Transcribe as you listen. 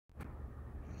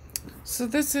So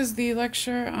this is the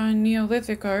lecture on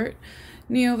Neolithic art.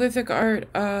 Neolithic art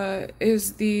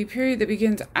is the period that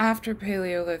begins after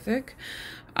Paleolithic.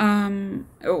 One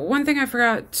thing I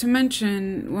forgot to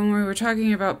mention when we were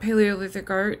talking about Paleolithic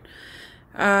art,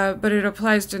 but it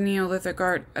applies to Neolithic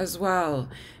art as well,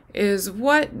 is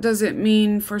what does it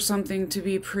mean for something to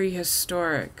be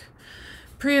prehistoric?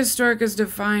 Prehistoric is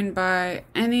defined by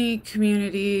any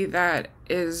community that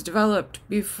is developed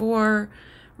before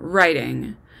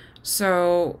writing.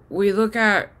 So we look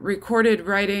at recorded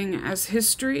writing as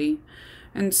history,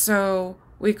 and so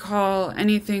we call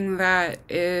anything that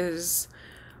is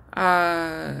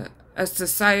a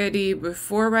society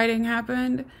before writing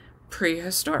happened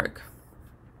prehistoric.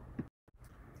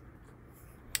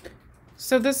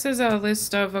 So this is a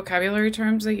list of vocabulary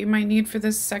terms that you might need for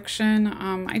this section.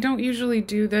 I don't usually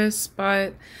do this,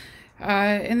 but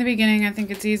in the beginning, I think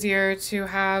it's easier to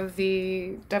have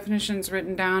the definitions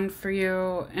written down for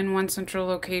you in one central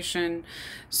location.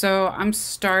 So I'm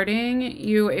starting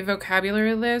you a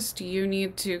vocabulary list. You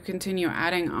need to continue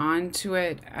adding on to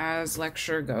it as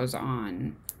lecture goes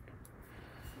on.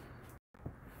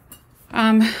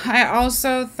 I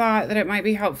also thought that it might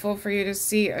be helpful for you to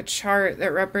see a chart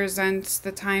that represents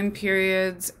the time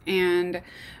periods and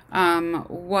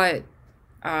what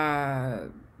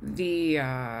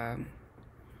the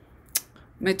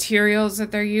materials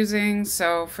that they're using.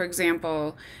 So, for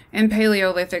example, in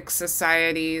Paleolithic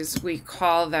societies, we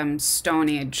call them Stone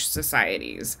Age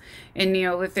societies. In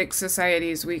Neolithic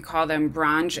societies, we call them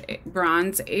Bronze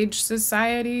Age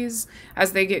societies.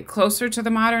 As they get closer to the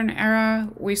modern era,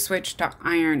 we switch to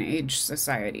Iron Age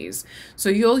societies. So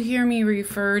you'll hear me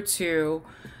refer to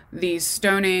the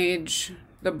Stone Age,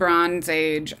 the Bronze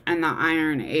Age, and the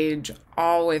Iron Age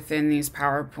all within these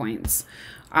PowerPoints.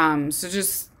 So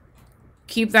just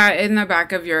keep that in the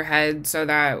back of your head so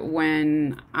that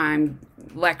when I'm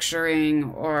lecturing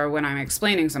or when I'm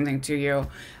explaining something to you,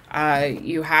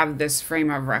 you have this frame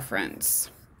of reference.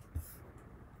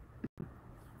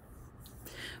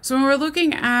 So when we're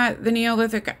looking at the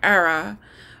Neolithic era,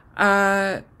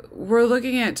 we're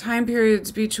looking at time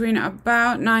periods between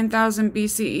about 9000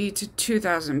 BCE to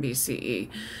 2000 BCE.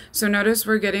 So notice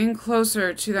we're getting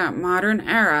closer to that modern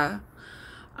era.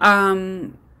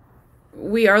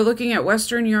 We are looking at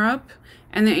Western Europe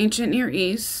and the ancient Near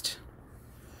East.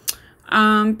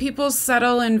 People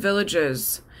settle in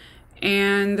villages,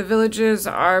 and the villages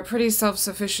are pretty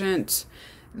self-sufficient.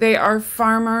 They are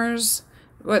farmers,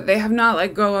 but they have not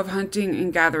let go of hunting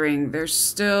and gathering. They're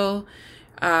still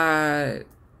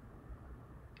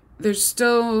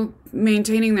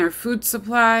maintaining their food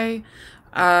supply,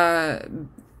 the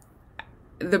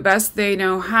best they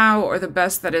know how, or the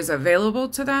best that is available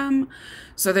to them.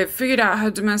 So they've figured out how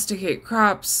to domesticate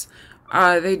crops.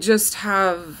 They just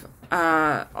have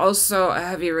also a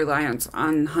heavy reliance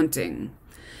on hunting.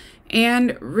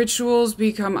 And rituals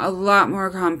become a lot more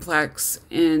complex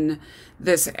in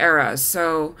this era.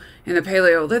 So in the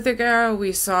Paleolithic era,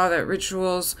 we saw that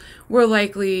rituals were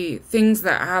likely things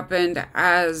that happened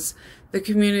as the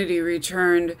community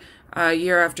returned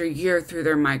year after year through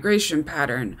their migration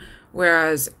pattern.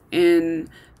 Whereas in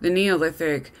the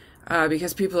Neolithic,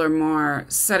 because people are more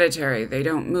sedentary, they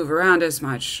don't move around as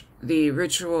much, the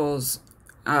rituals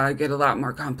get a lot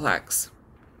more complex.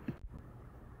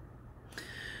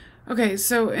 Okay,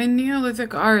 so in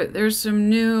Neolithic art, there's some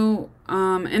new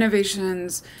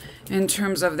innovations in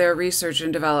terms of their research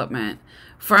and development.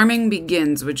 Farming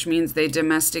begins, which means they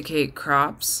domesticate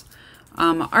crops.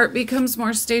 Art becomes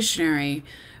more stationary.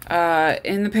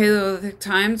 In the Paleolithic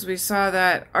times, we saw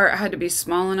that art had to be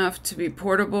small enough to be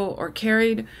portable or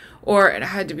carried, or it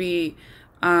had to be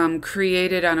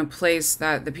created on a place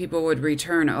that the people would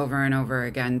return over and over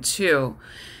again to.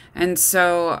 And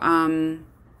so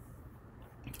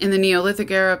in the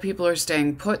Neolithic era, people are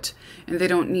staying put, and they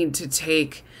don't need to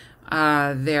take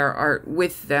their art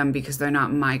with them because they're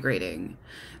not migrating.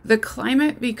 The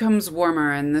climate becomes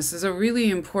warmer, and this is a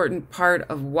really important part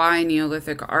of why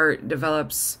Neolithic art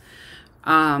develops.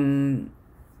 Why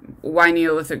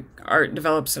Neolithic art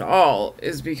develops at all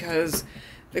is because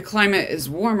the climate is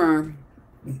warmer.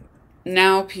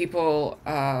 Now people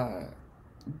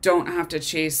don't have to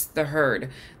chase the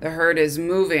herd. The herd is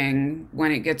moving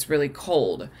when it gets really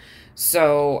cold.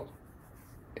 So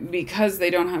because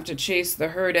they don't have to chase the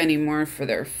herd anymore for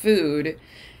their food,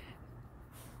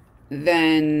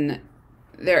 then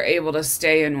they're able to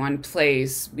stay in one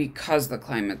place because the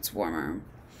climate's warmer.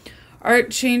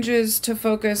 Art changes to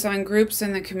focus on groups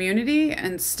in the community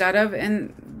instead of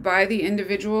by the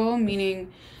individual,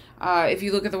 meaning if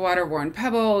you look at the water-worn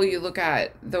pebble, you look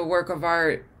at the work of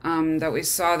art that we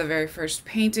saw, the very first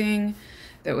painting,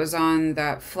 that was on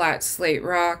that flat slate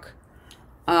rock.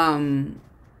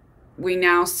 We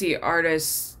now see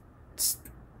artists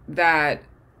that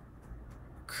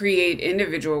create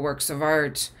individual works of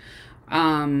art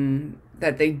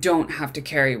that they don't have to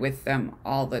carry with them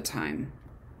all the time.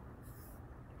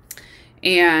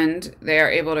 And they are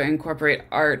able to incorporate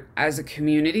art as a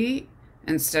community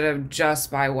instead of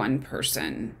just by one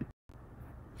person.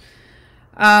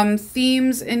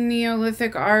 Themes in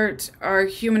Neolithic art are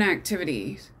human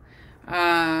activities,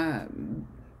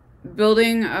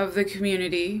 building of the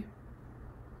community,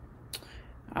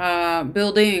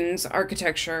 buildings,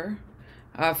 architecture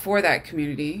for that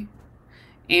community,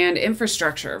 and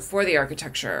infrastructure for the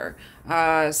architecture,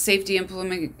 safety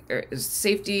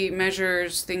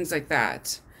measures, things like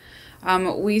that.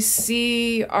 We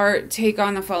see art take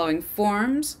on the following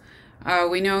forms.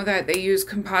 We know that they use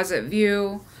composite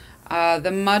view.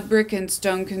 The mud, brick, and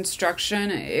stone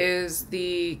construction is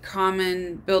the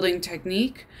common building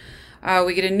technique.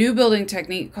 We get a new building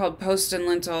technique called post and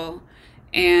lintel,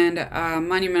 and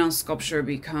monumental sculpture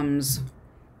becomes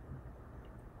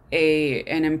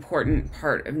an important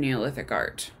part of Neolithic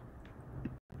art.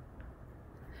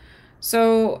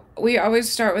 So we always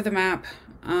start with a map,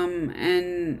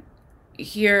 and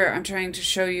here I'm trying to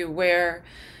show you where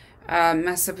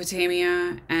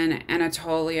Mesopotamia and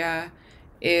Anatolia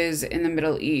is in the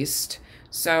Middle East.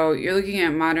 So you're looking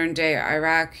at modern day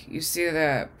Iraq. You see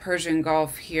the Persian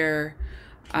Gulf here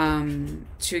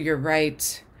to your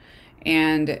right,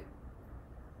 and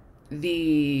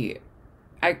the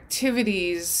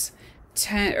activities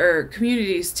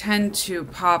communities tend to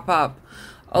pop up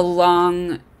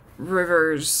along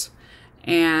rivers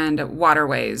and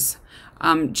waterways.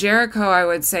 Jericho, I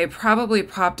would say, probably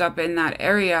popped up in that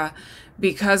area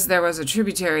because there was a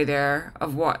tributary there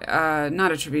of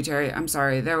not a tributary, I'm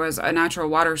sorry, there was a natural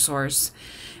water source,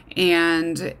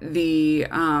 and the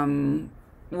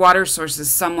water source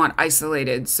is somewhat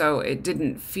isolated, so it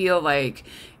didn't feel like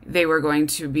they were going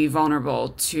to be vulnerable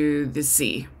to the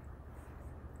sea.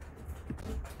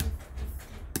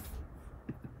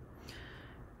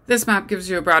 This map gives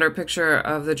you a broader picture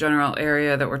of the general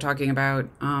area that we're talking about.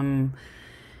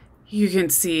 You can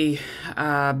see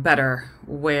better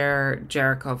where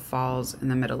Jericho falls in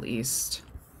the Middle East.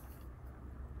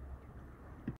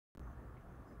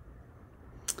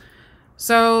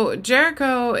 So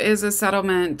Jericho is the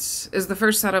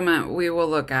first settlement we will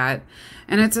look at,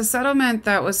 and it's a settlement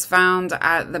that was found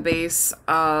at the base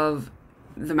of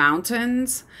the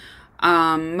mountains.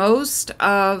 Most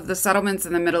of the settlements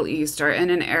in the Middle East are in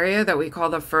an area that we call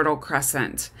the Fertile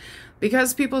Crescent.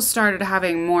 Because people started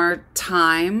having more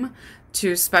time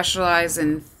to specialize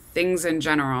in things in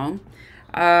general,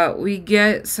 we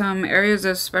get some areas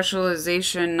of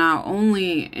specialization not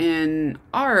only in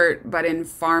art, but in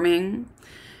farming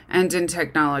and in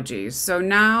technology. So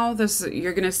now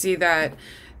you're going to see that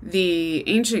the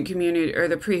ancient community or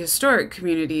the prehistoric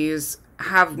communities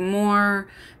have more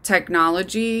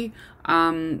technology,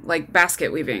 like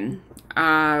basket weaving.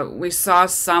 We saw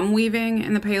some weaving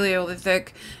in the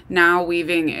Paleolithic. Now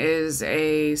weaving is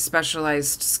a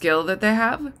specialized skill that they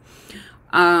have.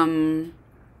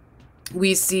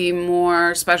 We see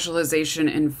more specialization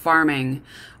in farming.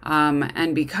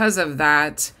 And because of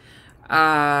that,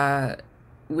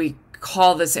 we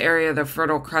call this area the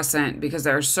Fertile Crescent because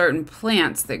there are certain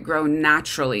plants that grow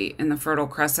naturally in the Fertile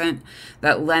Crescent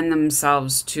that lend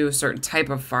themselves to a certain type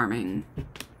of farming.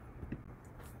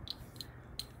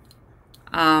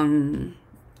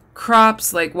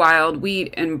 Crops like wild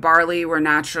wheat and barley were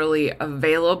naturally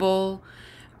available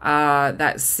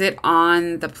that sit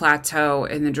on the plateau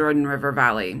in the Jordan River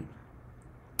Valley.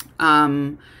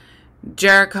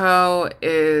 Jericho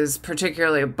is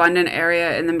particularly abundant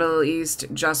area in the Middle East,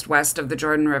 just west of the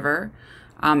Jordan River,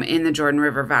 in the Jordan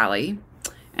River Valley.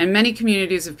 And many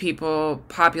communities of people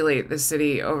populate the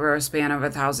city over a span of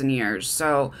 1,000 years.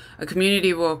 So a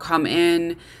community will come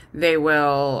in, they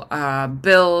will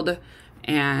build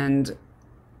and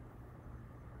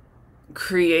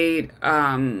create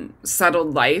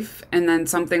settled life, and then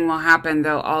something will happen.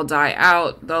 They'll all die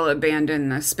out, they'll abandon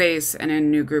the space, and a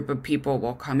new group of people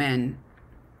will come in.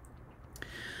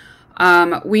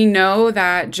 We know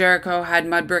that Jericho had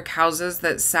mud brick houses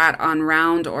that sat on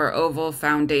round or oval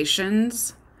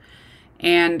foundations,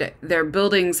 and their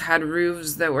buildings had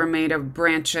roofs that were made of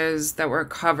branches that were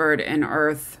covered in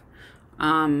earth,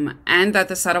 and that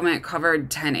the settlement covered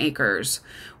 10 acres.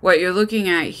 What you're looking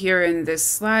at here in this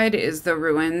slide is the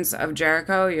ruins of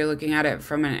Jericho. You're looking at it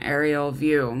from an aerial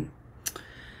view.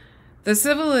 The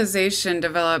civilization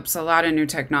develops a lot of new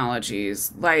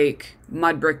technologies like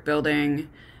mud brick building,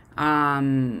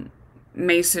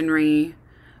 masonry,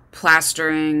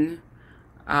 plastering.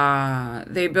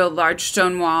 They build large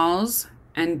stone walls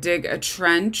and dig a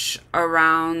trench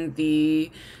around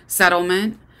the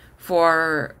settlement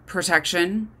for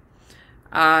protection.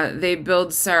 They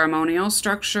build ceremonial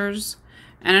structures.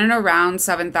 And in around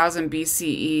 7000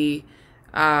 BCE,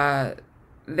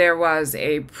 there was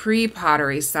a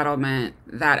pre-pottery settlement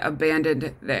that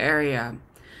abandoned the area.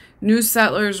 New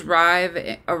settlers arrive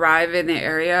in the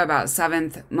area about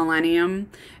 7th millennium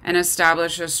and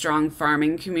establish a strong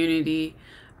farming community.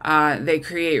 They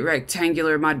create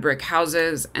rectangular mud brick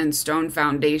houses and stone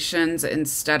foundations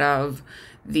instead of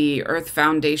the earth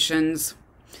foundations.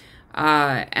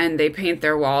 And they paint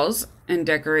their walls and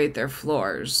decorate their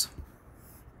floors.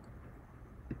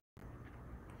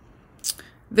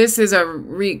 This is a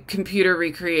computer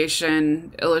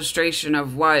recreation illustration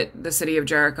of what the city of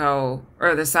Jericho,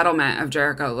 or the settlement of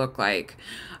Jericho, looked like.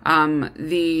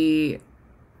 The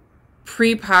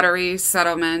pre-pottery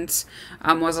settlement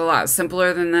was a lot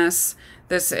simpler than this.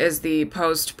 This is the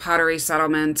post-pottery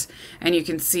settlement, and you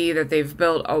can see that they've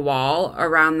built a wall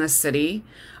around the city.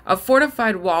 A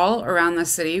fortified wall around the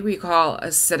city we call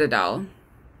a citadel.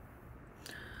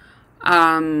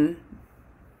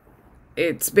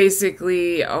 It's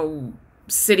basically a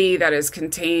city that is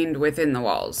contained within the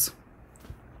walls.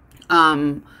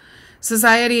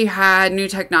 Society had new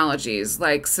technologies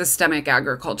like systemic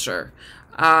agriculture.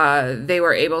 They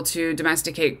were able to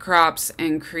domesticate crops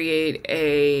and create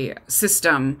a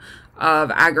system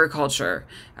of agriculture.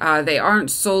 They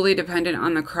aren't solely dependent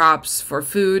on the crops for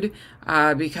food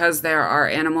because there are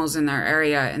animals in their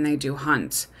area and they do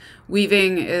hunt.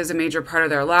 Weaving is a major part of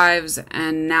their lives,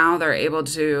 and now they're able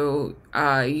to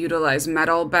utilize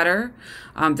metal better.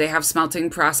 They have smelting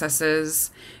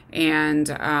processes,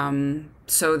 and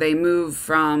so they move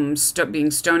from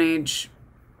being Stone Age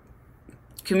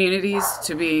communities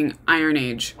to being Iron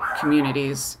Age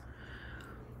communities.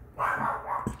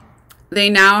 They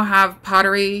now have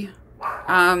pottery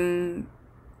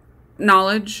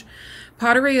knowledge.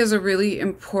 Pottery is a really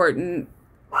important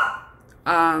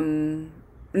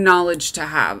knowledge to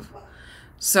have.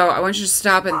 So I want you to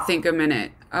stop and think a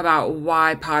minute about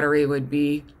why pottery would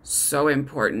be so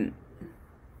important.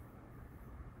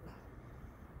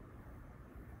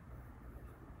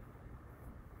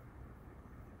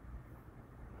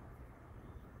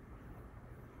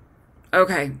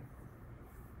 Okay.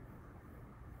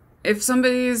 If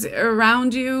somebody's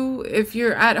around you, if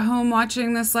you're at home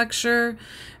watching this lecture,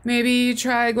 maybe you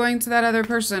try going to that other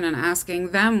person and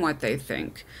asking them what they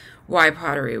think, why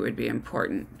pottery would be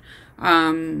important.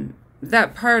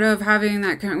 That part of having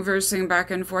that conversing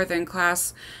back and forth in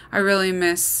class, I really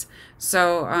miss.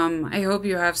 So I hope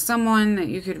you have someone that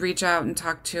you could reach out and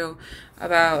talk to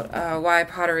about why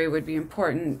pottery would be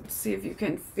important. See if you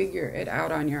can figure it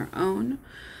out on your own.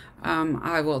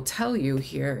 I will tell you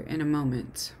here in a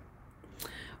moment.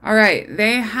 All right,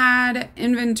 they had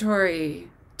inventory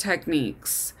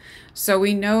techniques. So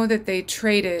we know that they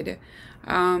traded.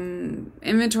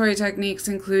 Inventory techniques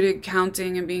included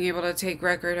counting and being able to take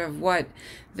record of what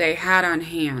they had on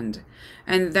hand.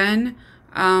 And then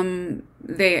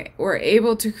they were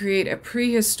able to create a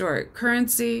prehistoric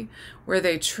currency where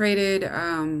they traded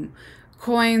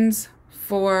coins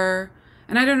for,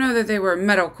 and I don't know that they were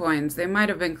metal coins. They might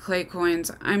have been clay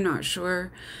coins. I'm not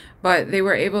sure. But they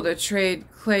were able to trade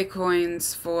clay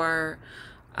coins for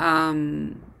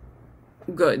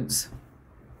goods.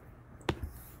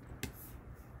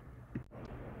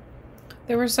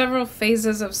 There were several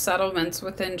phases of settlements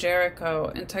within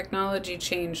Jericho, and technology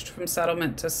changed from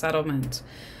settlement to settlement.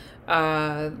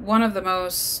 One of the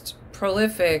most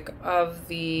prolific of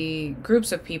the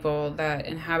groups of people that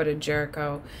inhabited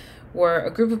Jericho were a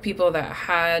group of people that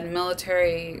had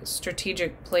military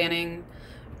strategic planning.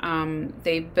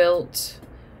 They built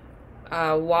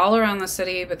a wall around the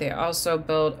city, but they also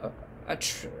built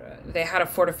they had a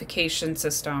fortification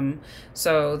system.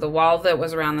 So the wall that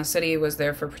was around the city was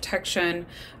there for protection.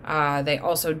 They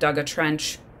also dug a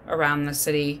trench around the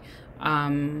city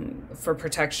for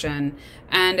protection.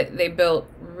 And they built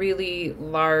really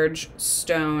large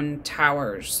stone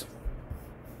towers.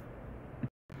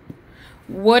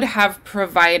 Would have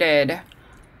provided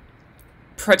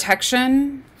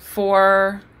protection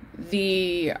for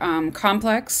the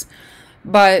complex,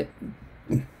 but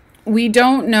we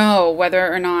don't know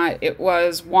whether or not it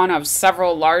was one of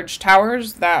several large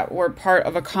towers that were part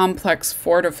of a complex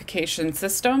fortification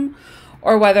system,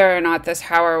 or whether or not this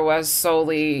tower was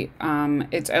solely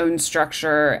its own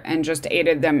structure and just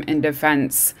aided them in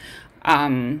defense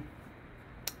from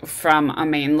a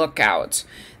main lookout.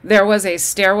 There was a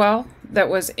stairwell that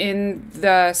was in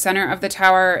the center of the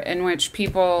tower in which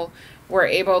people were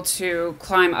able to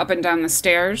climb up and down the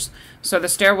stairs. So the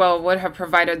stairwell would have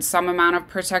provided some amount of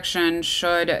protection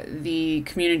should the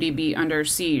community be under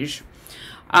siege.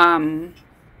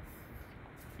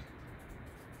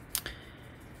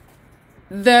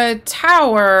 The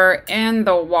tower and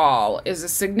the wall is a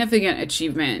significant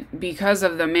achievement because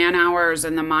of the man hours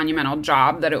and the monumental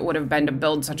job that it would have been to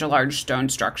build such a large stone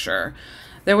structure.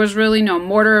 There was really no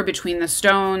mortar between the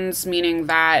stones, meaning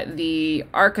that the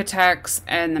architects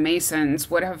and the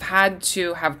masons would have had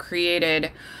to have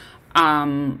created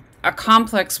a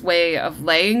complex way of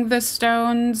laying the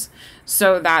stones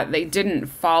so that they didn't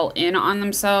fall in on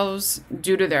themselves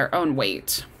due to their own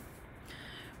weight.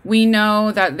 We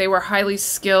know that they were highly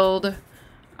skilled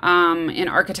in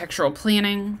architectural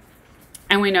planning,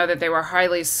 and we know that they were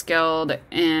highly skilled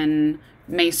in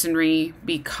masonry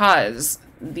because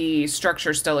the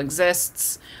structure still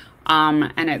exists,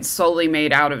 and it's solely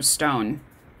made out of stone.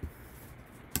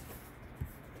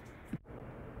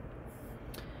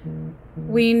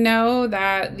 We know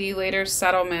that the later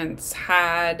settlements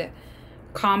had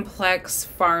complex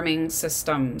farming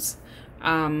systems.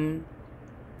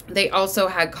 They also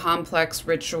had complex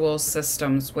ritual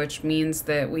systems, which means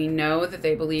that we know that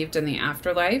they believed in the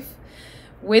afterlife.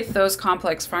 With those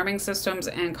complex farming systems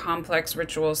and complex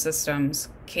ritual systems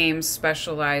came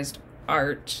specialized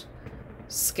art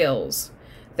skills.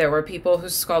 There were people who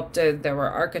sculpted, there were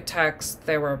architects,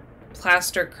 there were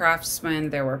plaster craftsmen,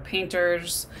 there were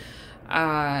painters.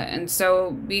 And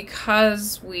so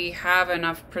because we have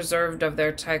enough preserved of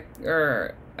their tech,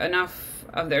 or enough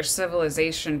of their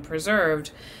civilization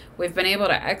preserved, we've been able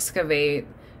to excavate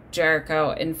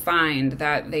Jericho and find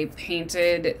that they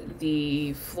painted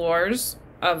the floors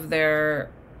of their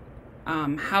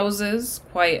houses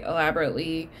quite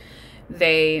elaborately.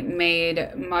 They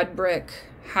made mud brick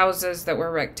houses that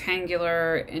were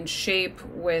rectangular in shape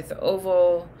with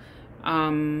oval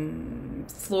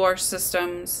floor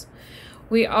systems.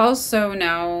 We also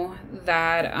know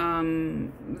that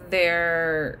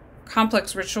their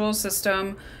complex ritual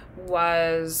system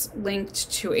was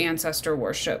linked to ancestor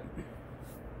worship.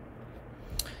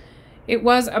 It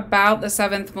was about the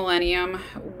 7th millennium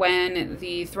when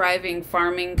the thriving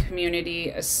farming community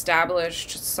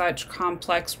established such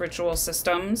complex ritual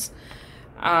systems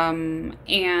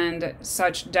and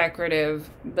such decorative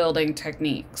building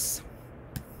techniques.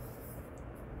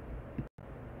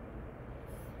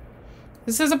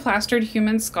 This is a plastered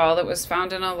human skull that was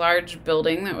found in a large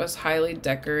building that was highly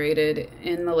decorated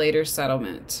in the later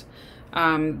settlement.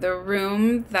 The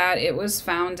room that it was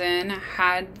found in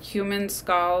had human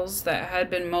skulls that had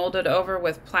been molded over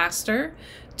with plaster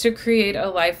to create a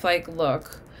lifelike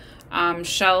look.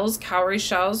 Shells, cowrie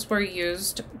shells, were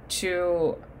used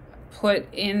to put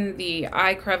in the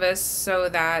eye crevice so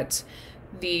that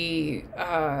the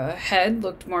head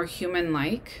looked more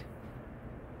human-like.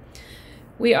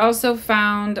 We also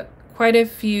found quite a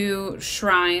few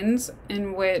shrines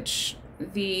in which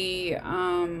the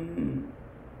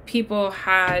people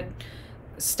had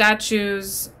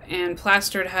statues and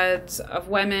plastered heads of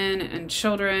women and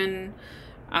children.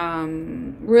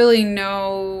 Really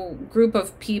no group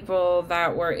of people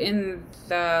that were in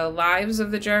the lives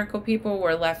of the Jericho people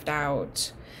were left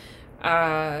out.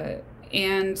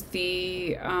 And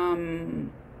the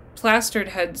plastered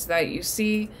heads that you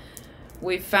see,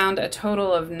 we found a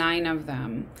total of 9 of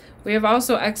them. We have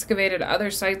also excavated other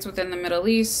sites within the Middle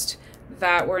East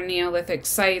that were Neolithic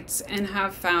sites and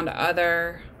have found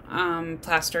other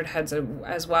plastered heads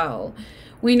as well.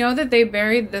 We know that they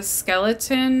buried the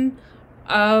skeleton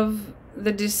of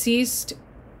the deceased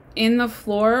in the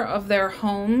floor of their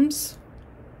homes,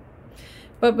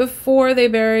 but before they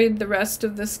buried the rest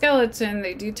of the skeleton,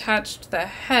 they detached the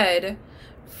head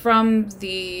from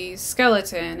the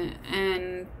skeleton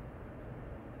and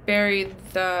buried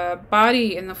the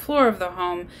body in the floor of the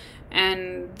home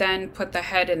and then put the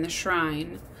head in the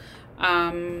shrine.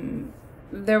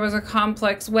 There was a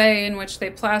complex way in which they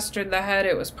plastered the head.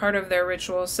 It was part of their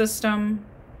ritual system.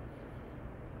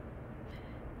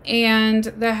 And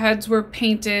the heads were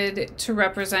painted to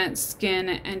represent skin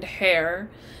and hair.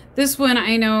 This one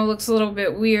I know looks a little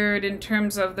bit weird in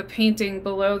terms of the painting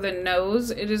below the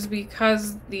nose. It is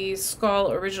because the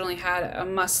skull originally had a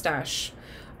mustache.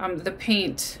 The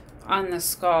paint on the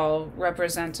skull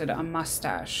represented a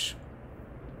mustache.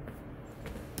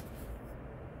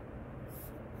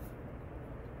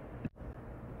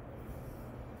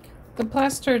 The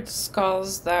plastered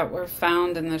skulls that were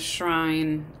found in the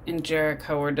shrine in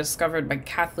Jericho were discovered by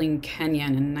Kathleen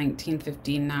Kenyon in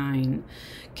 1959.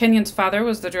 Kenyon's father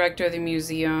was the director of the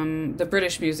museum, the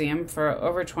British Museum, for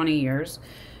over 20 years.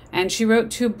 and she wrote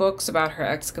 2 books about her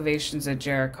excavations at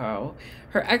Jericho.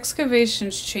 Her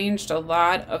excavations changed a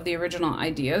lot of the original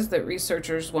ideas that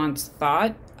researchers once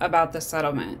thought about the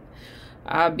settlement.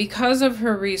 Because of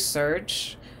her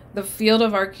research, the field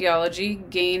of archaeology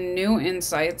gained new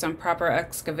insights on proper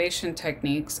excavation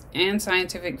techniques, and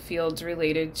scientific fields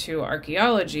related to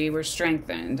archaeology were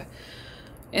strengthened.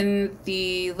 In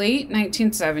the late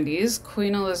 1970s,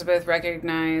 Queen Elizabeth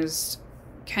recognized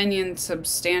Kenyon's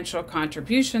substantial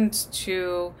contributions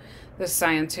to the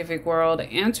scientific world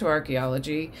and to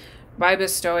archaeology by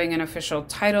bestowing an official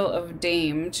title of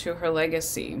Dame to her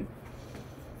legacy.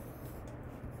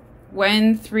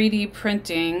 When 3D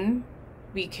printing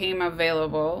became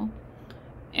available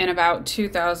in about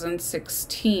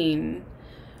 2016,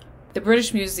 the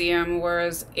British Museum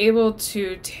was able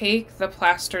to take the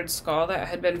plastered skull that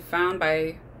had been found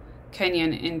by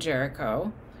Kenyon in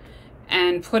Jericho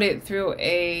and put it through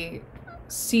a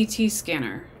CT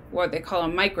scanner, what they call a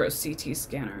micro CT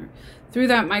scanner. Through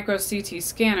that micro CT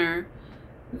scanner,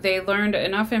 they learned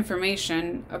enough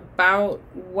information about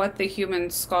what the human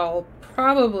skull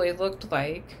probably looked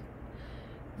like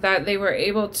that they were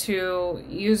able to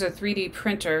use a 3D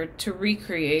printer to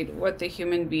recreate what the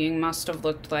human being must have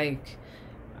looked like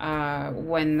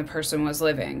when the person was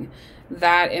living.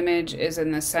 That image is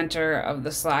in the center of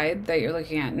the slide that you're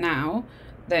looking at now.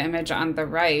 The image on the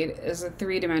right is a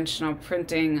 3-dimensional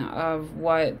printing of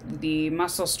what the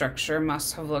muscle structure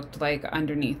must have looked like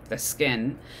underneath the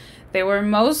skin. They were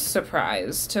most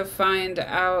surprised to find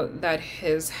out that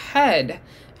his head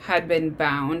had been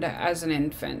bound as an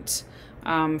infant.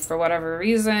 For whatever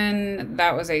reason,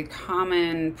 that was a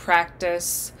common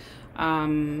practice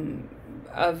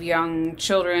of young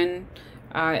children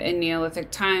in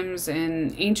Neolithic times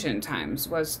and ancient times,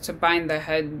 was to bind the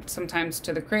head sometimes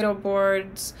to the cradle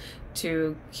boards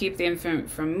to keep the infant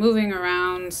from moving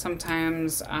around.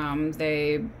 Sometimes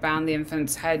they bound the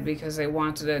infant's head because they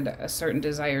wanted a certain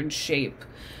desired shape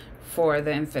for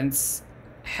the infant's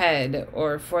head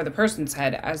or for the person's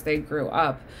head as they grew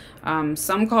up.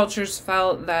 Some cultures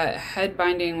felt that head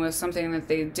binding was something that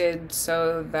they did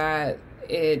so that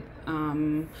the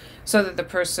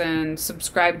person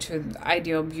subscribed to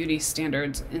ideal beauty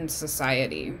standards in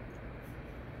society.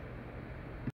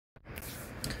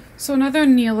 So another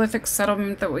Neolithic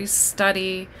settlement that we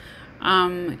study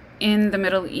in the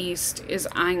Middle East is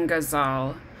Ain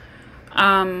Ghazal.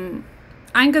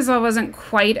 Ain Ghazal wasn't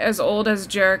quite as old as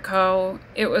Jericho.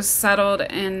 It was settled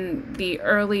in the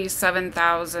early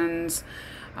 7000s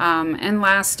and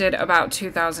lasted about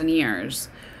 2,000 years.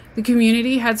 The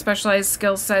community had specialized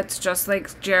skill sets just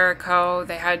like Jericho.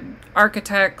 They had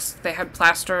architects, they had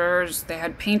plasterers, they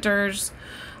had painters,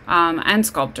 and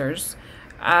sculptors.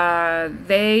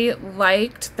 They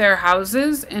liked their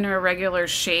houses in irregular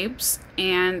shapes,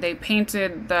 and they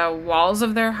painted the walls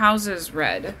of their houses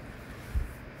red.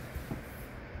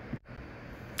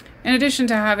 In addition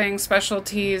to having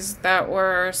specialties that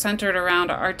were centered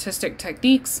around artistic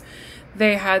techniques,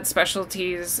 they had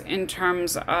specialties in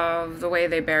terms of the way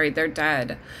they buried their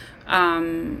dead.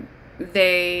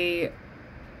 They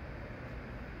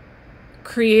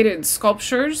created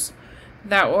sculptures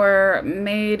that were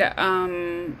made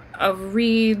of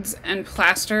reeds and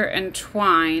plaster and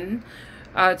twine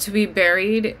to be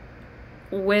buried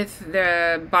with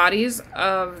the bodies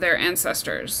of their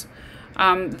ancestors.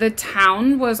 The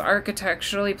town was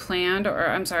architecturally planned,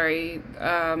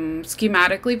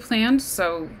 schematically planned,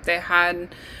 so they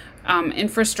had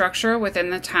infrastructure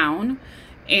within the town,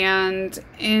 and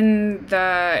in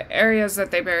the areas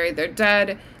that they buried their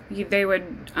dead, they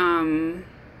would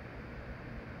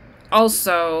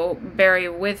also bury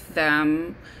with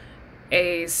them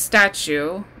a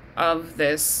statue of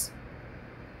this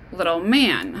little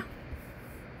man.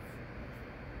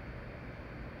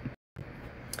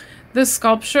 The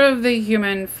sculpture of the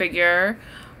human figure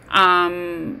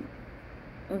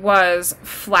was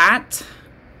flat,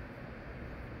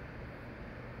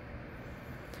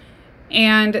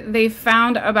 and they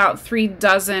found about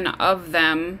 36 of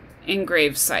them in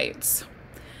grave sites.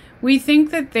 We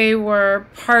think that they were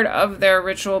part of their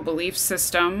ritual belief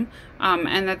system,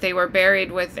 and that they were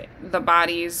buried with the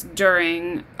bodies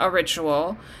during a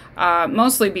ritual,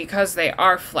 mostly because they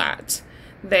are flat.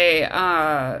 They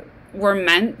were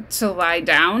meant to lie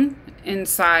down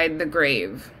inside the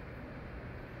grave.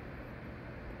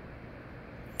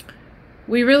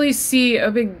 We really see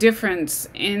a big difference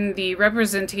in the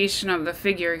representation of the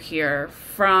figure here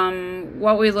from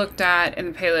what we looked at in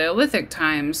the Paleolithic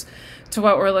times to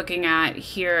what we're looking at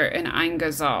here in Ain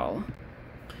Ghazal.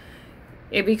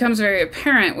 It becomes very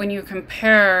apparent when you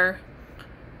compare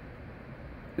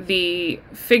the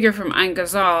figure from Ein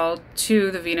Ghazal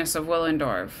to the Venus of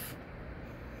Willendorf.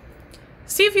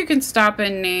 See if you can stop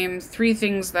and name 3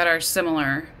 things that are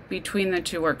similar between the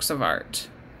 2 works of art.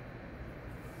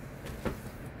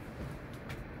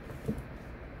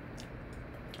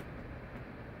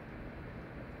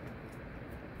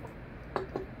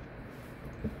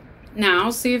 Now,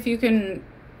 see if you can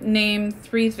name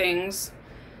 3 things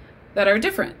that are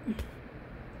different.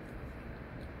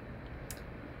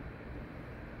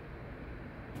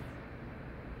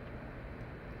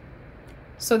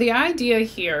 So the idea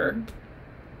here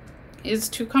is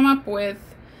to come up with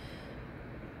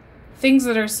things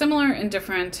that are similar and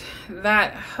different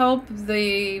that help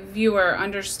the viewer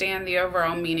understand the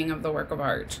overall meaning of the work of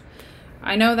art.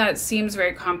 I know that seems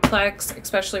very complex,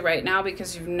 especially right now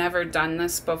because you've never done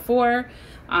this before,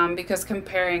 because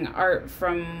comparing art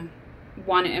from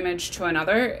one image to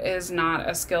another is not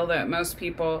a skill that most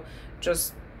people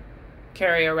just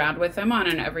carry around with them on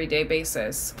an everyday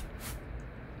basis.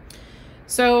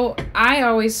 So I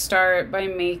always start by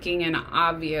making an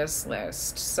obvious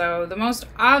list. So the most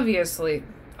obvious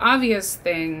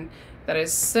thing that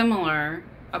is similar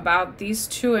about these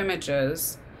 2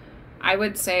 images, I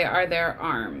would say, are their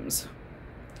arms.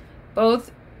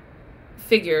 Both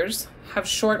figures have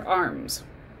short arms.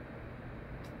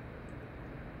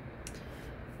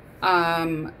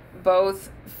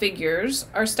 Both figures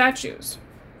are statues.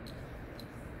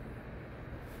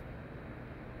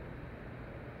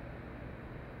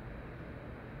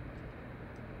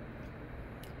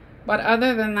 But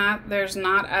other than that, there's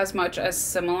not as much as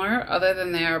similar, other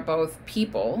than they are both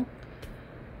people,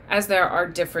 as there are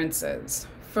differences.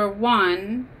 For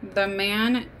one, the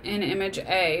man in image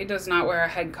A does not wear a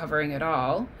head covering at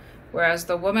all, whereas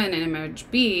the woman in image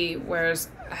B wears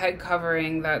a head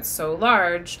covering that's so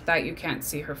large that you can't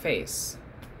see her face.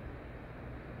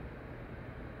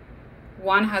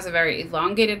 One has a very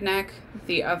elongated neck,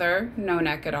 the other no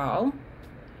neck at all.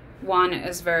 One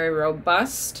is very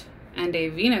robust and a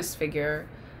Venus figure.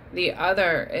 The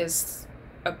other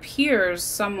appears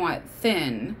somewhat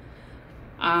thin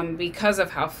because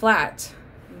of how flat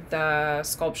the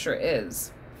sculpture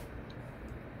is.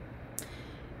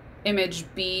 Image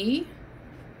B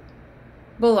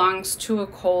belongs to a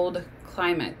cold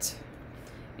climate.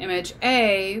 Image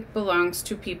A belongs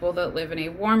to people that live in a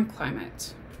warm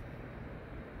climate.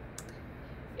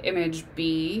 Image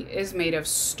B is made of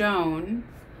stone,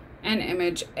 and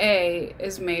image A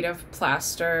is made of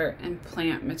plaster and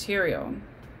plant material.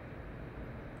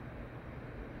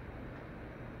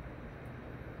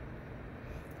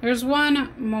 There's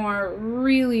one more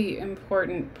really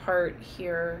important part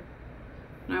here,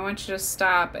 and I want you to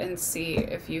stop and see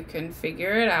if you can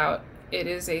figure it out. It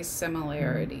is a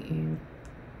similarity.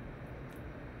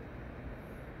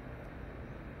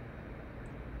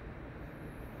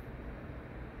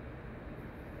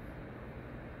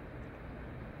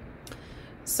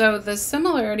 So the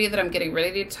similarity that I'm getting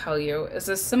ready to tell you is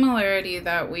a similarity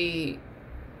that we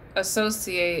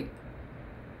associate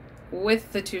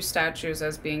with the 2 statues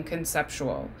as being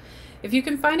conceptual. If you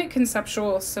can find a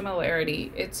conceptual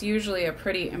similarity, it's usually a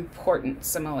pretty important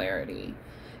similarity.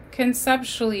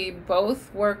 Conceptually,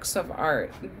 both works of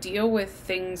art deal with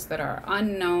things that are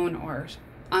unknown or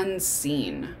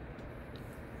unseen.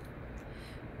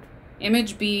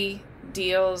 Image B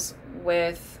deals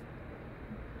with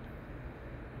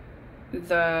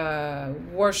the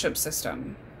worship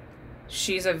system.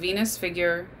 She's a Venus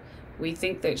figure. We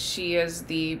think that she is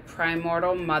the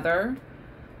primordial mother.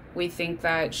 We think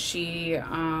that she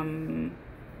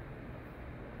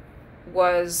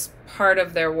was part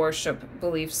of their worship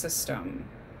belief system.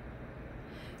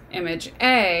 Image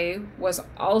A was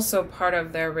also part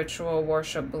of their ritual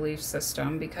worship belief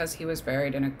system because he was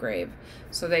buried in a grave.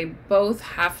 So they both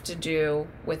have to do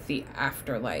with the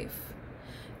afterlife.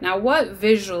 Now, what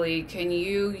visually can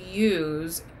you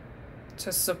use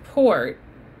to support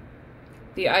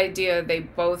the idea they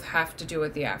both have to do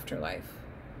with the afterlife?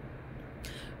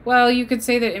 Well, you could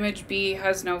say that image B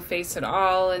has no face at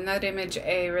all, and that image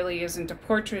A really isn't a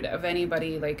portrait of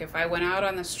anybody. Like, if I went out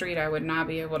on the street, I would not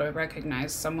be able to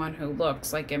recognize someone who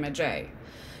looks like image A.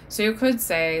 So you could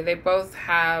say they both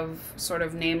have sort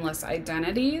of nameless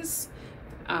identities,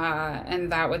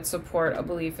 and that would support a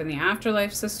belief in the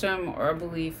afterlife system or a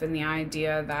belief in the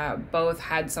idea that both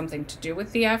had something to do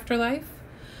with the afterlife.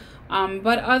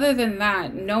 But other than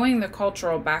that, knowing the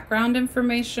cultural background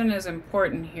information is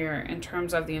important here in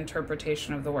terms of the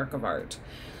interpretation of the work of art.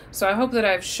 So I hope that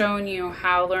I've shown you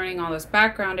how learning all this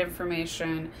background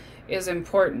information is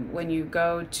important when you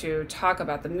go to talk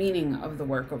about the meaning of the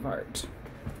work of art.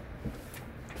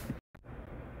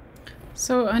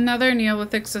 So another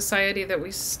Neolithic society that we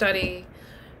study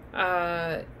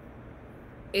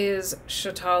is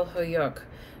Çatalhöyük.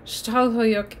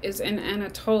 Çatalhöyük is in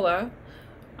Anatolia,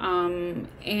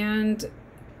 and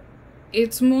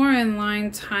it's more in line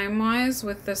time-wise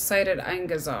with the site at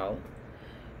Engizal.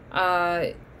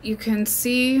 You can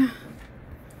see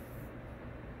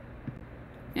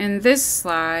in this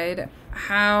slide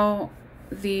how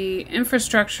the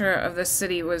infrastructure of the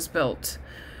city was built.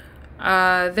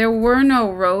 There were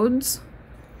no roads,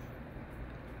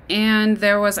 and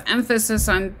there was emphasis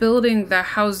on building the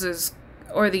houses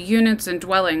or the units and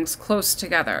dwellings close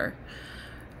together.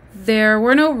 There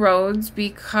were no roads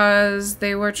because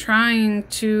they were trying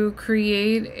to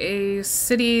create a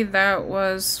city that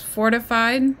was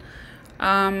fortified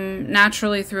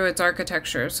naturally through its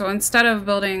architecture. So instead of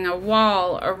building a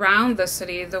wall around the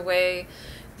city the way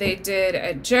they did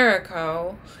at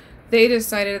Jericho, they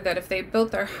decided that if they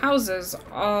built their houses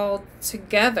all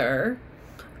together,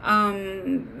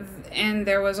 and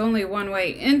there was only one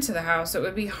way into the house, it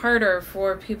would be harder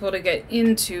for people to get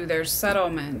into their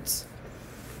settlement.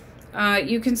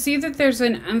 You can see that there's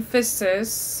an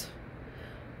emphasis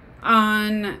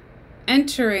on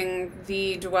entering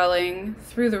the dwelling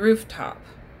through the rooftop.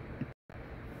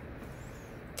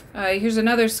 Here's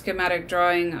another schematic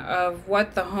drawing of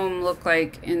what the home looked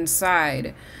like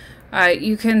inside.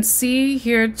 You can see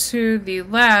here to the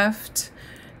left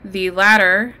the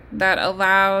ladder that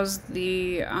allows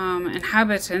the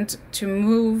inhabitant to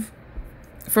move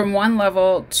from one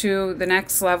level to the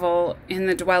next level in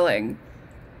the dwelling.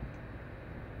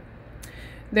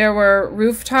 There were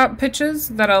rooftop pitches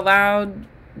that allowed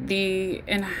the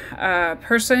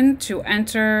person to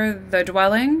enter the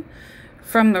dwelling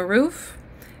from the roof,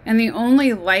 and the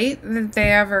only light that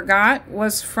they ever got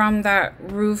was from that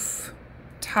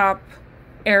rooftop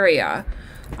area.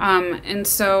 And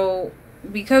so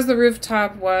because the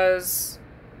rooftop was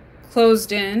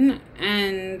closed in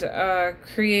and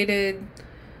created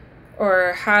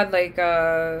or had like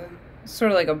a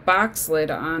sort of like a box lid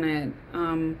on it,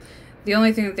 the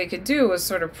only thing that they could do was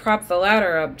sort of prop the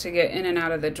ladder up to get in and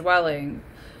out of the dwelling.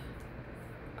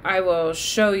 I will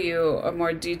show you a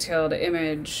more detailed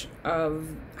image of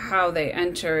how they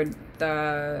entered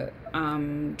the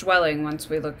dwelling once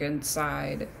we look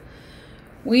inside.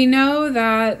 We know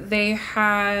that they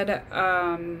had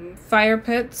fire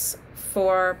pits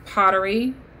for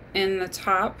pottery in the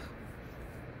top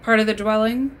part of the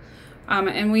dwelling.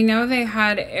 And we know they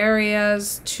had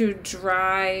areas to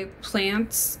dry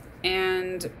plants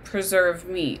and preserve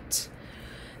meat.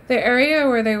 The area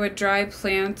where they would dry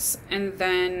plants and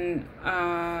then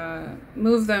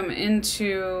move them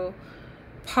into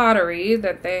pottery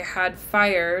that they had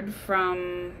fired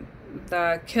from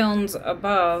the kilns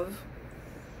above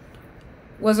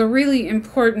was a really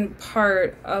important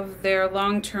part of their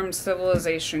long-term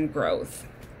civilization growth.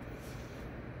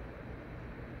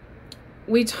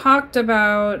 We talked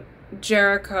about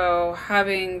Jericho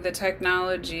having the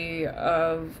technology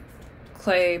of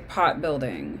clay pot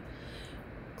building.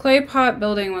 Clay pot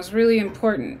building was really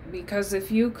important because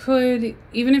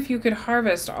even if you could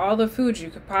harvest all the food you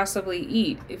could possibly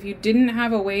eat, if you didn't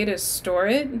have a way to store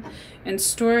it and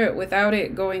store it without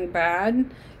it going bad,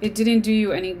 it didn't do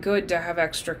you any good to have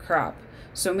extra crop.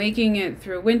 So making it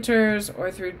through winters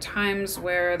or through times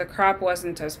where the crop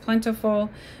wasn't as plentiful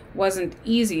wasn't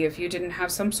easy if you didn't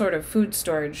have some sort of food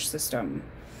storage system.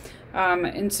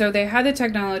 And so they had the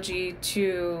technology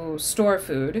to store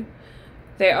food.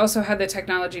 They also had the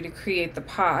technology to create the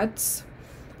pots.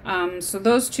 So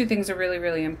those two things are really,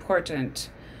 really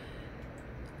important.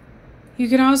 You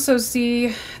can also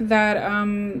see that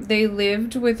they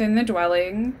lived within the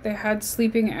dwelling. They had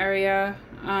sleeping area.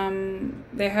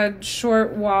 They had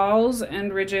short walls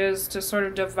and ridges to sort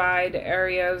of divide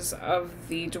areas of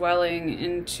the dwelling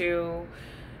into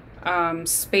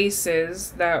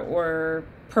spaces that were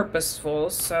purposeful.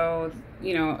 So,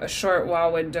 you know, a short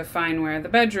wall would define where the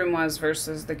bedroom was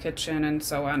versus the kitchen and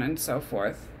so on and so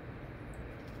forth.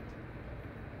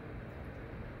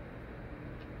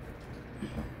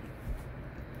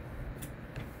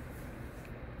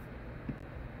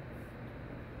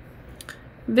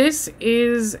 This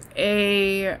is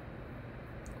a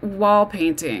wall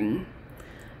painting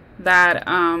that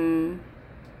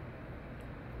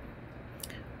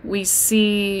we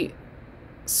see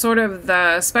sort of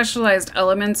the specialized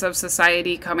elements of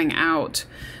society coming out.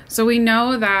 So we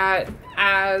know that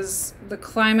as the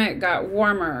climate got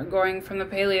warmer, going from the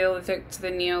Paleolithic to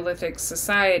the Neolithic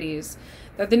societies,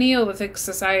 that the Neolithic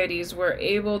societies were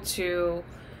able to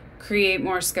create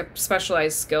more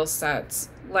specialized skill sets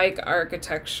like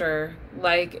architecture,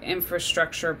 like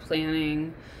infrastructure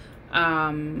planning,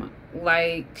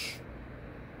 like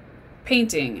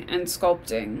painting and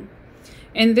sculpting.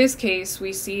 In this case,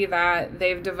 we see that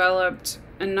they've developed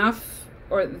enough,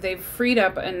 or they've freed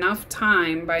up enough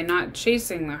time by not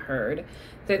chasing the herd,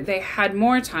 that they had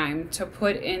more time to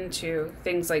put into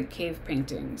things like cave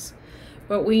paintings.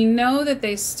 But we know that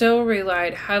they still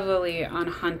relied heavily on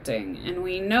hunting, and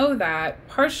we know that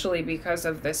partially because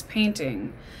of this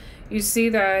painting. You see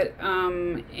that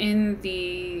in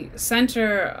the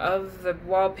center of the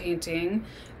wall painting,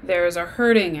 there's a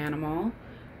herding animal,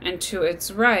 and to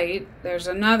its right, there's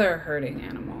another herding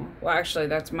animal. Well, actually,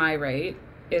 that's my right,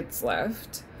 its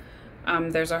left.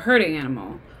 There's a herding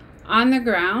animal. On the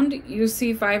ground, you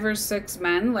see 5 or 6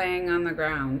 men laying on the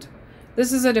ground.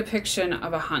 This is a depiction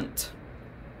of a hunt.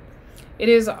 It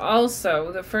is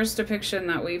also the first depiction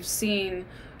that we've seen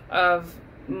of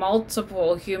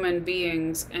multiple human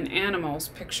beings and animals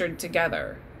pictured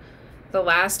together. The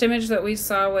last image that we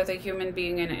saw with a human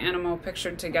being and animal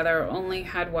pictured together only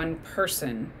had one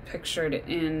person pictured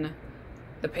in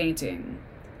the painting.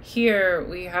 Here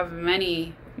we have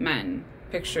many men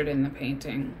pictured in the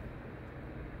painting.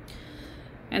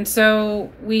 And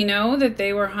so we know that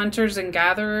they were hunters and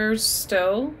gatherers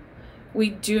still. We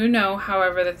do know,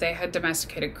 however, that they had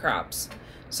domesticated crops.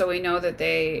 So we know that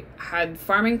they had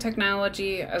farming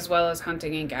technology as well as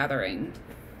hunting and gathering.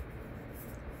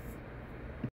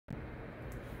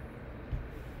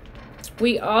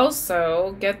 We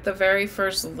also get the very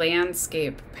first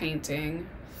landscape painting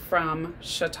from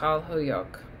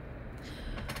Çatalhöyük.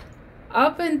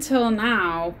 Up until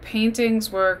now,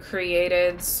 paintings were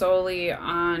created solely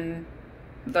on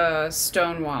the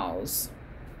stone walls.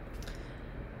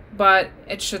 But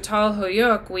at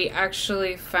Çatalhöyük, we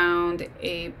actually found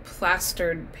a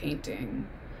plastered painting.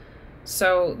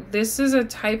 So this is a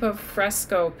type of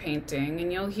fresco painting,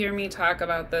 and you'll hear me talk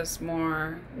about this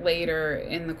more later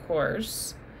in the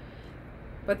course.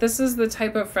 But this is the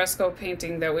type of fresco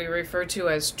painting that we refer to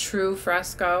as true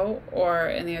fresco, or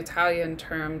in the Italian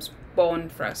terms, buon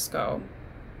fresco.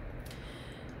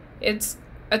 It's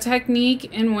a technique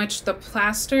in which the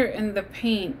plaster and the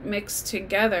paint mix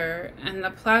together, and the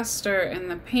plaster and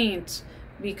the paint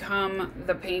become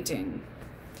the painting.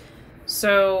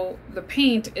 So the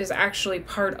paint is actually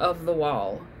part of the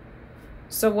wall.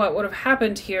 So what would have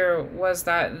happened here was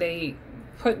that they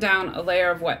put down a layer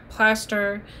of wet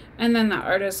plaster, and then the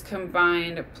artist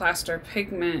combined plaster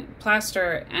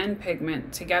and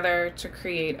pigment together to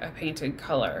create a painted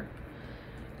color.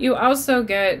 You also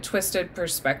get twisted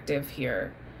perspective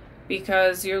here,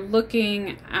 because you're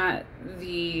looking at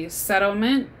the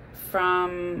settlement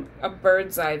from a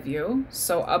bird's eye view,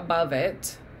 so above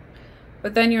it,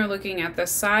 but then you're looking at the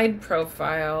side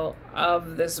profile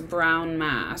of this brown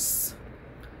mass.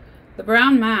 The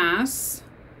brown mass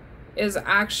is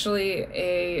actually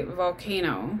a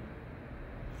volcano.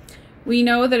 We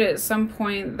know that at some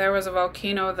point there was a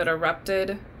volcano that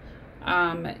erupted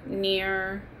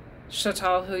near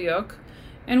Çatalhöyük,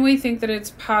 and we think that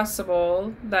it's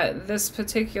possible that this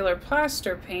particular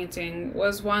plaster painting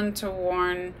was one to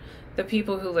warn the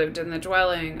people who lived in the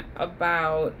dwelling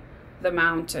about the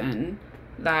mountain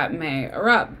that may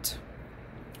erupt.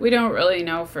 We don't really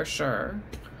know for sure.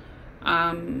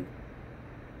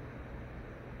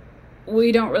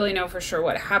 We don't really know for sure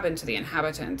what happened to the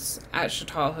inhabitants at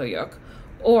Çatalhöyük,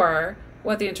 or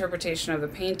what the interpretation of the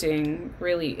painting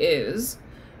really is,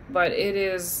 but it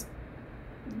is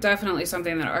definitely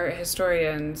something that art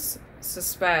historians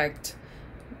suspect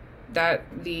that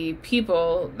the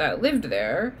people that lived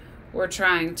there were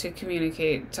trying to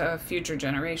communicate to future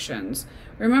generations.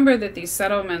 Remember that these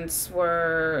settlements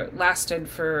lasted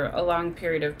for a long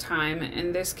period of time,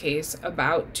 in this case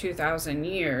about 2,000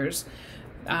 years.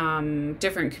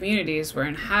 Different communities were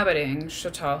inhabiting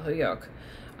Çatalhöyük.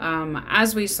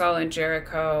 As we saw in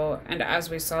Jericho and as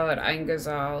we saw at Ain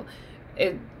Ghazal,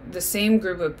 the same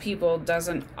group of people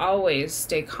doesn't always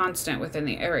stay constant within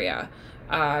the area.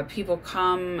 People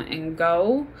come and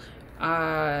go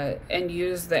and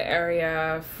use the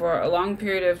area for a long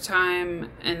period of time,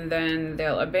 and then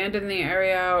they'll abandon the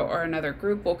area, or another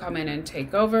group will come in and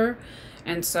take over.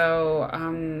 And so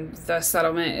the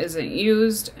settlement isn't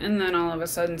used, and then all of a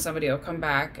sudden somebody will come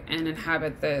back and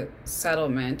inhabit the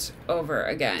settlement over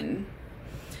again.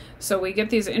 So we get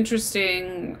these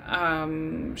interesting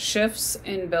shifts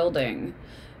in building.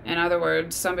 In other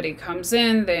words, somebody comes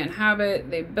in, they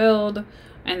inhabit, they build,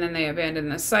 and then they abandon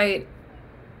the site.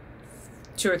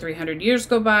 200 or 300 years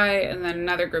go by, and then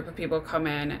another group of people come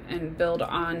in and build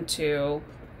onto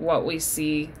what we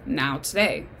see now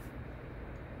today.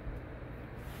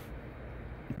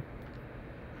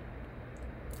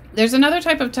 There's another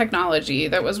type of technology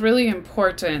that was really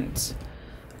important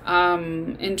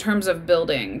in terms of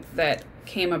building that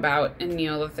came about in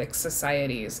Neolithic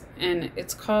societies, and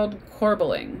it's called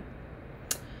corbelling.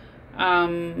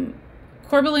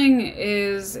 Corbelling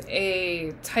is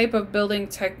a type of building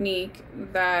technique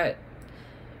that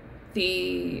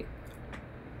the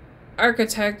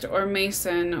architect or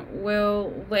mason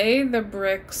will lay the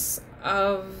bricks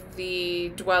of the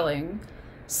dwelling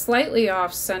slightly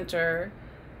off center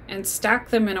and stack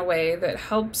them in a way that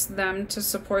helps them to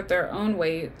support their own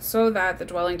weight so that the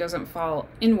dwelling doesn't fall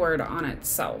inward on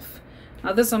itself.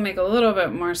 Now this will make a little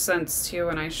bit more sense to you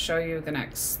when I show you the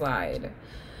next slide.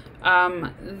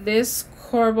 This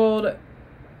corbelled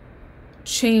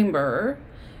chamber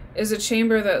is a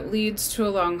chamber that leads to a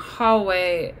long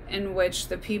hallway in which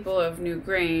the people of New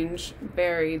Grange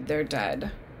buried their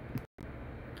dead.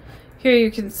 Here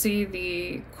you can see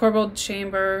the corbelled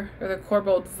chamber, or the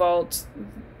corbelled vault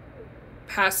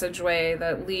passageway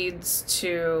that leads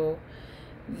to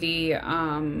the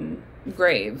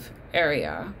grave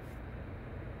area.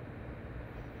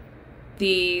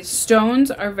 The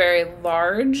stones are very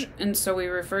large, and so we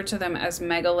refer to them as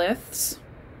megaliths.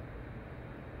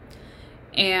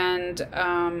 And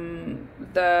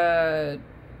the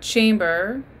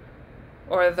chamber,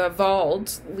 or the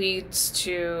vault, leads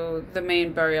to the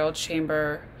main burial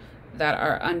chamber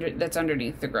that's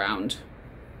underneath the ground.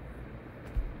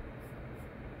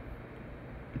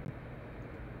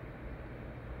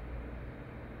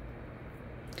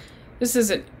 This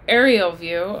is an aerial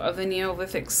view of the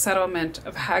Neolithic settlement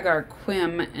of Hagar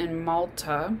Quim in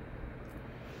Malta.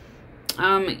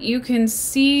 You can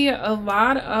see a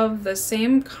lot of the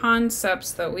same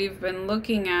concepts that we've been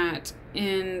looking at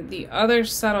in the other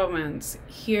settlements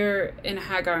here in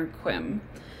Hagar Quim.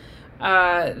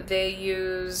 They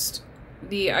used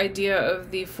the idea of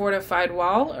the fortified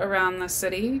wall around the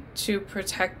city to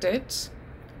protect it.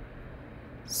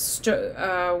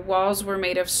 Walls were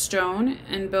made of stone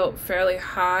and built fairly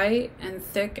high and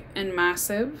thick and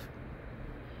massive.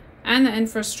 And the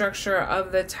infrastructure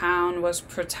of the town was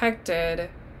protected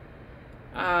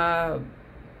by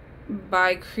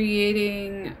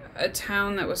creating a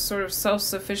town that was sort of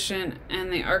self-sufficient,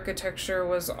 and the architecture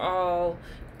was all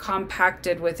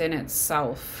compacted within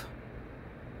itself.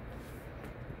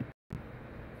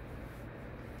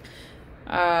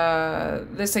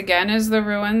 This again is the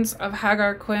ruins of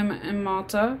Hagar Quim in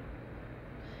Malta.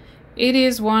 It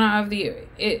is one of the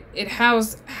it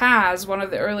has one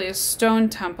of the earliest stone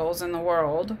temples in the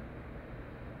world.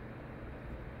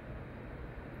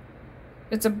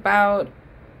 It's about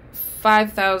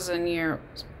 5,000 years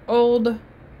old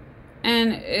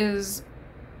and is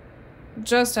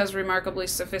just as remarkably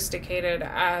sophisticated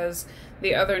as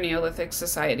the other Neolithic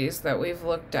societies that we've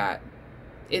looked at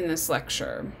in this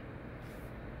lecture.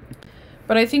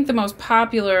 But I think the most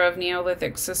popular of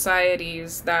Neolithic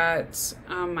societies that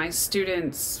my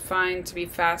students find to be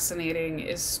fascinating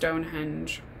is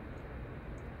Stonehenge.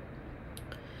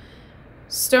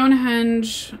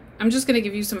 Stonehenge, I'm just going to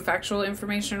give you some factual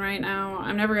information right now.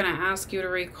 I'm never going to ask you to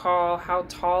recall how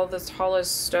tall the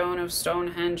tallest stone of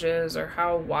Stonehenge is or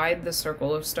how wide the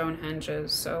circle of Stonehenge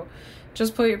is. So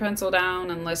just put your pencil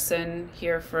down and listen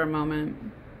here for a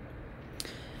moment.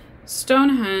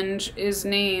 Stonehenge is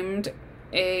named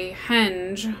a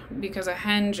henge because a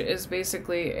henge is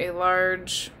basically a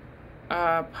large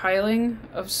piling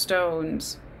of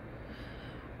stones.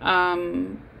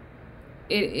 The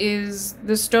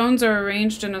stones are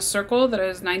arranged in a circle that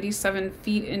is 97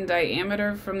 feet in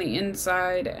diameter from the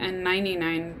inside and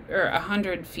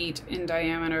 100 feet in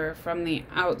diameter from the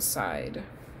outside.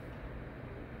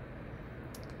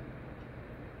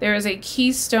 There is a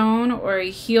keystone or a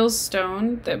heel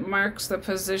stone that marks the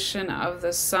position of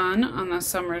the sun on the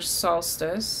summer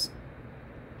solstice.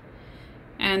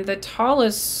 And the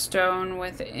tallest stone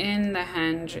within the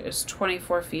henge is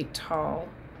 24 feet tall.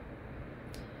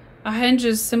 A henge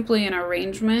is simply an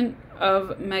arrangement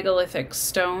of megalithic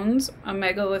stones. A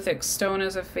megalithic stone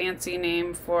is a fancy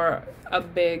name for a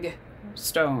big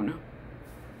stone.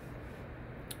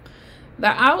 The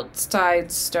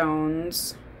outside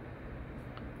stones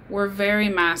were very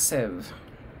massive,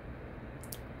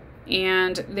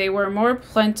 and they were more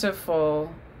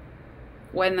plentiful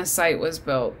when the site was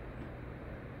built.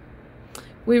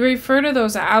 We refer to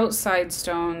those outside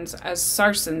stones as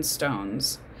sarsen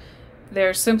stones.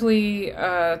 They're simply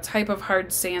a type of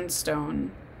hard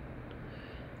sandstone.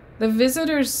 The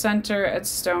Visitors Center at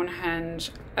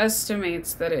Stonehenge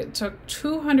estimates that it took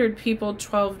 200 people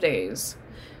 12 days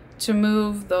to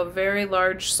move the very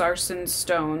large sarsen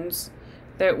stones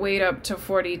that weighed up to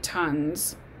 40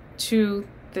 tons to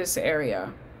this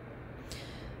area.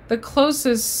 The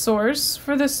closest source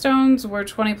for the stones were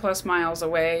 20 plus miles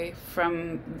away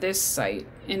from this site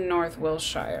in North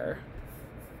Wiltshire.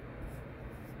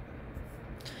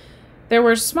 There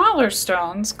were smaller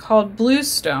stones called blue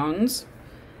stones,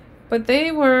 but they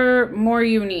were more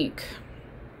unique.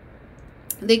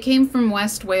 They came from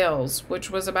West Wales,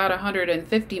 which was about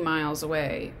 150 miles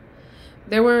away.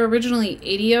 There were originally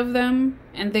 80 of them,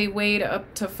 and they weighed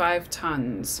up to 5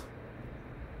 tons.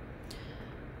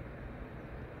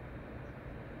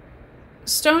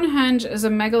 Stonehenge is a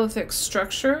megalithic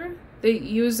structure that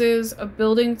uses a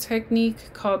building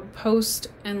technique called post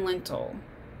and lintel.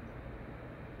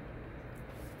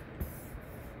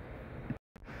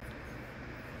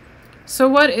 So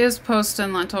what is post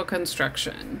and lintel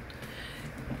construction?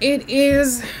 It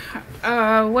is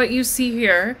what you see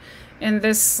here in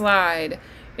this slide.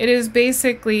 It is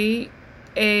basically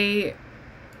a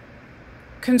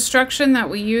construction that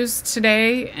we use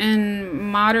today in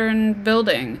modern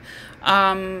building.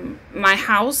 My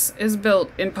house is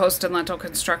built in post and lintel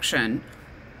construction.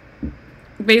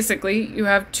 Basically, you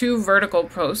have 2 vertical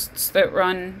posts that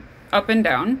run up and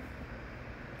down.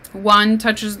 One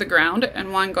touches the ground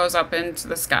and one goes up into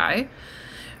the sky.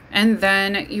 And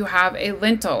then you have a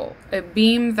lintel, a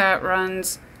beam that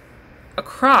runs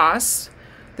across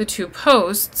the 2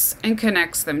 posts and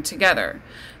connects them together.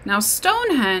 Now,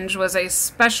 Stonehenge was a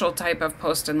special type of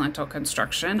post and lintel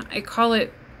construction. I call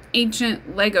it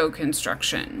ancient Lego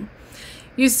construction.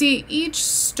 You see, each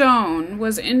stone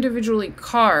was individually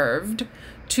carved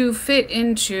to fit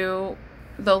into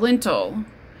the lintel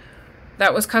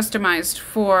that was customized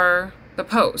for the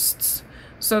posts.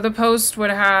 So the post would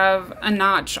have a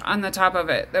notch on the top of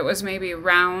it that was maybe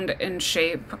round in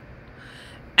shape,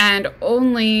 and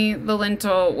only the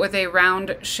lintel with a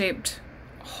round-shaped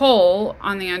hole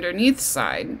on the underneath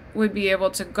side would be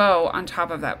able to go on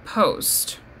top of that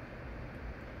post.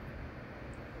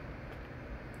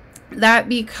 That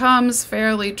becomes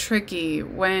fairly tricky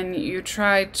when you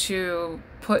try to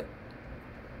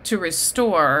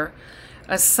restore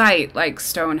a site like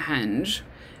Stonehenge,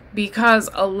 because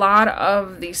a lot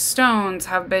of these stones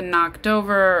have been knocked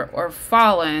over or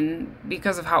fallen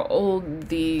because of how old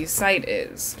the site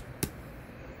is.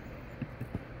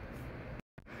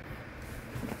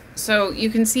 So you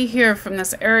can see here from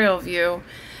this aerial view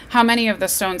how many of the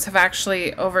stones have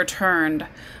actually overturned,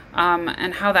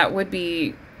 and how that would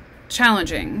be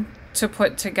challenging to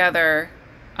put together,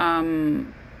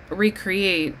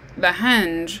 recreate the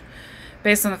henge,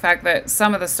 based on the fact that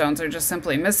some of the stones are just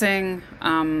simply missing,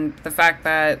 the fact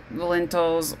that the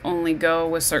lintels only go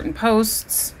with certain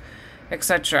posts,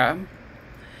 etc.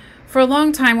 For a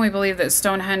long time, we believed that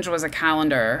Stonehenge was a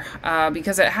calendar,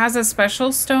 because it has a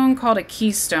special stone called a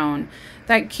keystone.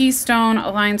 That keystone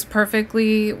aligns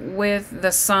perfectly with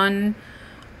the sun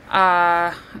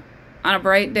on a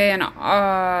bright day in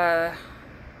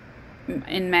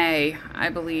May, I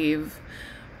believe,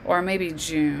 or maybe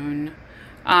June.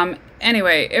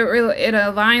 Anyway, it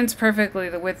aligns perfectly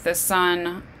with the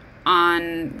sun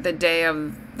on the day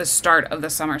of the start of the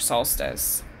summer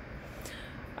solstice.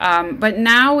 But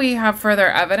now we have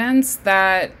further evidence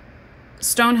that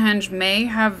Stonehenge may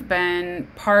have been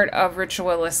part of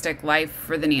ritualistic life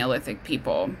for the Neolithic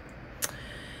people.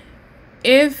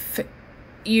 If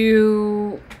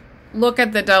you look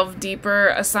at the Delve Deeper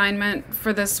assignment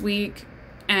for this week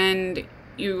and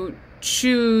you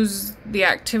choose the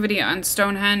activity on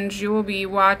Stonehenge, you will be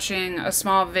watching a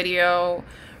small video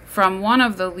from one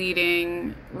of the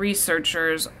leading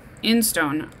researchers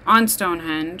on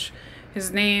Stonehenge.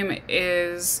 His name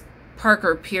is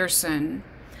Parker Pearson.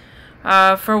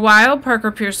 For a while,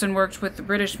 Parker Pearson worked with the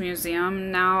British Museum.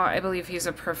 Now I believe he's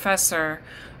a professor,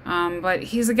 but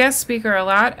he's a guest speaker a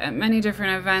lot at many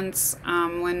different events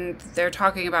when they're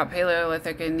talking about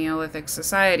Paleolithic and Neolithic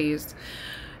societies.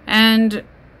 And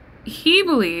he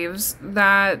believes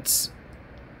that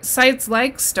sites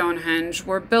like Stonehenge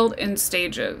were built in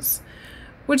stages,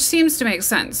 which seems to make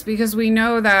sense because we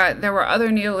know that there were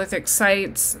other Neolithic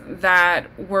sites that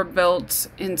were built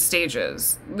in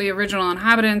stages. The original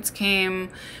inhabitants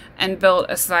came and built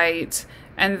a site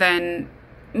and then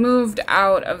moved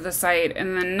out of the site,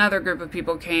 and then another group of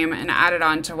people came and added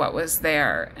on to what was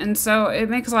there. And so it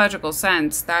makes logical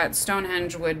sense that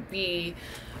Stonehenge would be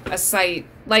a site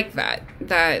like that,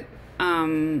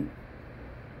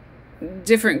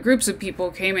 different groups of people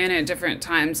came in at different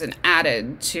times and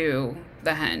added to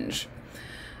the henge.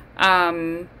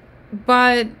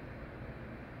 But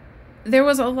there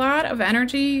was a lot of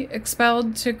energy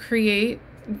expelled to create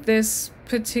this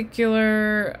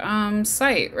particular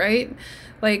site, right?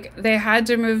 Like, they had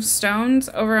to move stones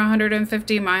over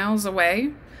 150 miles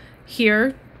away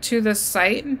here to the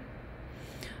site.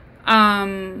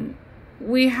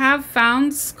 We have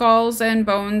found skulls and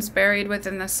bones buried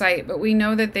within the site, but we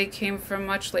know that they came from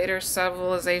much later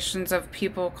civilizations of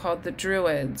people called the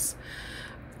Druids.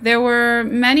 There were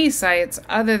many sites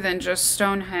other than just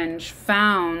Stonehenge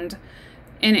found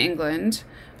in England.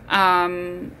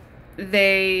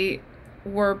 They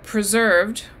were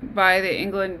preserved by the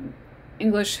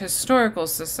English Historical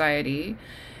Society,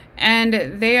 and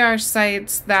they are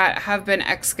sites that have been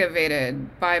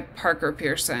excavated by Parker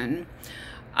Pearson.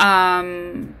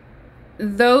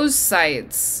 Those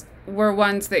sites were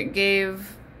ones that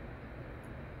gave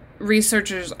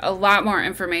researchers a lot more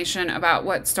information about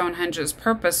what Stonehenge's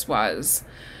purpose was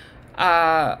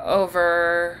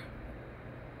over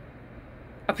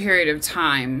a period of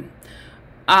time.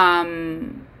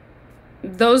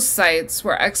 Those sites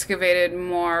were excavated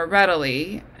more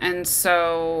readily, and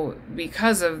so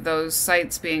because of those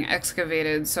sites being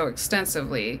excavated so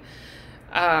extensively,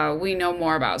 we know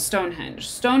more about Stonehenge.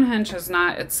 Stonehenge has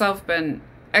not itself been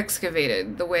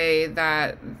excavated the way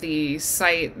that the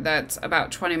site that's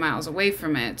about 20 miles away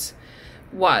from it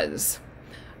was.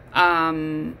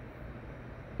 That's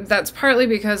partly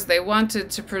because they wanted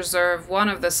to preserve one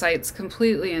of the sites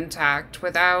completely intact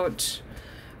without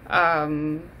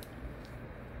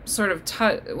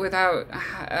without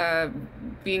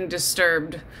being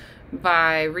disturbed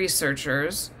by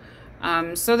researchers,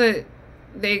 so that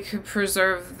they could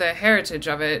preserve the heritage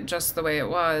of it just the way it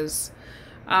was.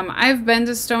 I've been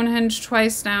to Stonehenge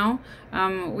twice now.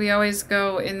 We always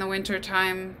go in the winter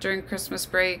time during Christmas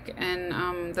break,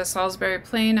 and the Salisbury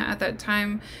Plain at that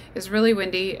time is really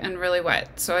windy and really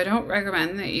wet. So I don't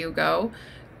recommend that you go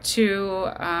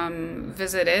to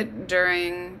visit it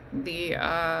during the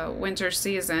winter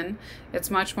season. It's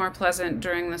much more pleasant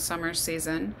during the summer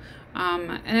season.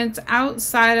 And it's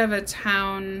outside of a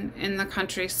town in the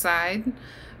countryside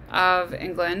of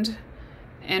England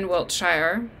in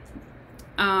Wiltshire.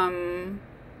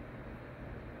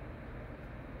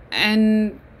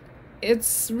 And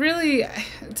it's really,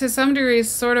 to some degree,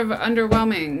 sort of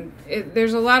underwhelming.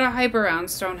 There's a lot of hype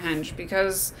around Stonehenge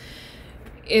because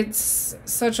it's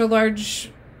such a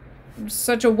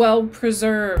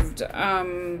well-preserved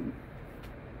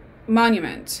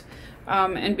monument.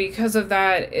 And because of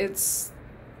that, it's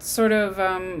sort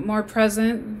of more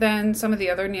present than some of the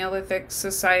other Neolithic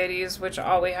societies, which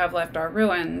all we have left are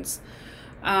ruins.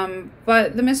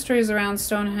 But the mysteries around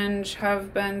Stonehenge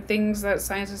have been things that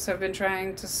scientists have been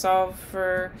trying to solve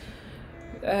for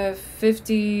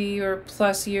 50 or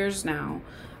plus years now.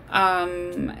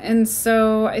 And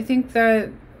so I think that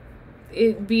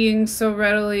it being so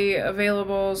readily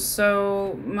available,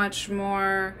 so much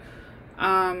more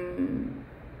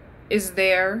is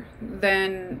there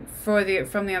than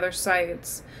from the other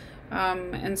sites.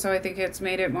 And so I think it's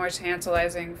made it more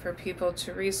tantalizing for people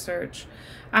to research.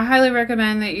 I highly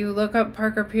recommend that you look up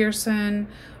Parker Pearson,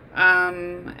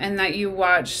 and that you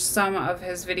watch some of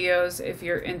his videos if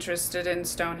you're interested in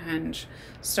Stonehenge.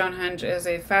 Stonehenge is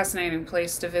a fascinating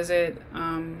place to visit.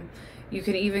 You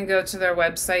can even go to their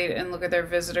website and look at their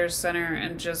visitor center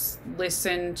and just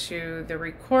listen to the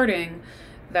recording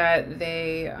that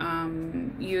they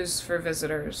use for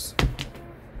visitors.